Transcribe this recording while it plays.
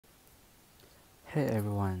Hey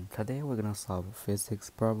everyone, today we're gonna solve a physics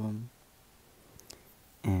problem,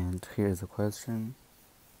 and here is the question.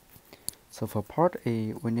 So for part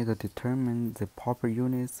A, we need to determine the proper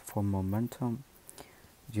units for momentum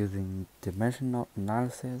using dimensional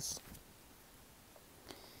analysis.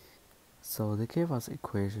 So they give us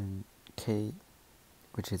equation K,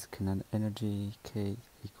 which is kinetic energy. K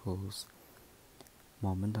equals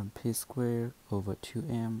momentum P squared over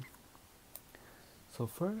 2m. So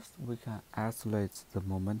first we can isolate the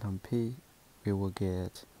momentum P. We will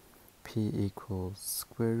get P equals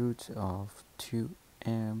square root of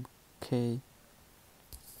 2mk,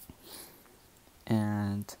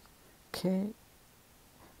 and k,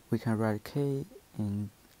 we can write k in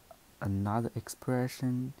another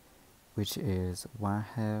expression, which is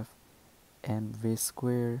 1/2 mv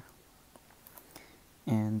squared,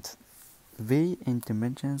 and v in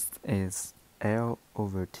dimensions is L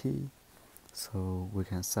over T, so we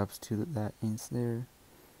can substitute that in there.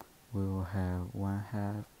 We will have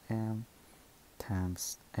 1/2 m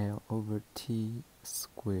times L over T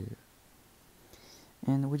squared,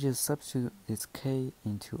 and we just substitute this k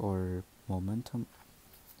into our momentum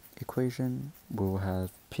equation. We will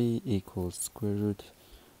have P equals square root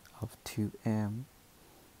of 2m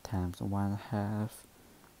times 1/2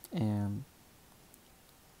 m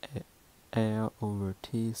L over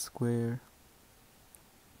T squared,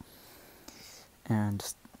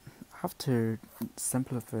 and after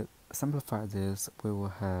simplify this, we will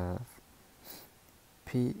have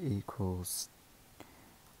P equals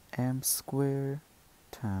m squared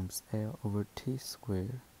times L over T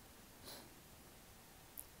squared,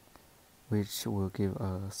 which will give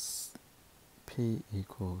us P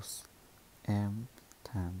equals m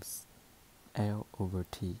times L over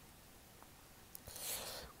T,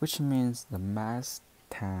 which means the mass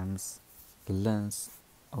times the length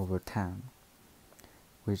over time,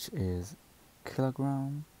 which is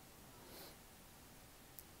kilogram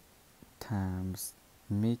times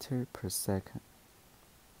meter per second.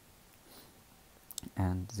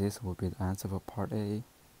 And this will be the answer for part A.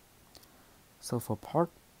 So for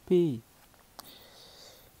part B,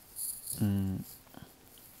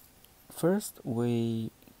 first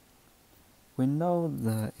we know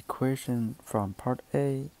the equation from part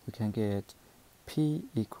A. We can get P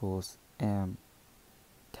equals m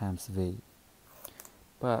times v,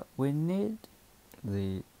 but we need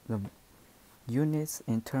the units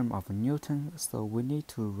in terms of Newton, so we need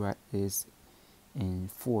to write this in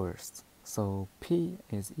force. So P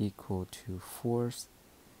is equal to force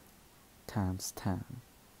times time,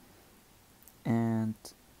 and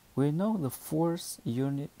we know the force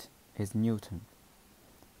unit is Newton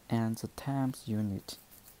and the times unit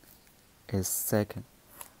is second.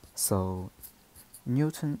 So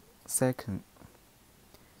Newton second,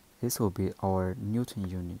 this will be our Newton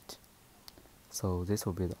unit. So this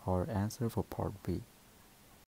will be our answer for part B.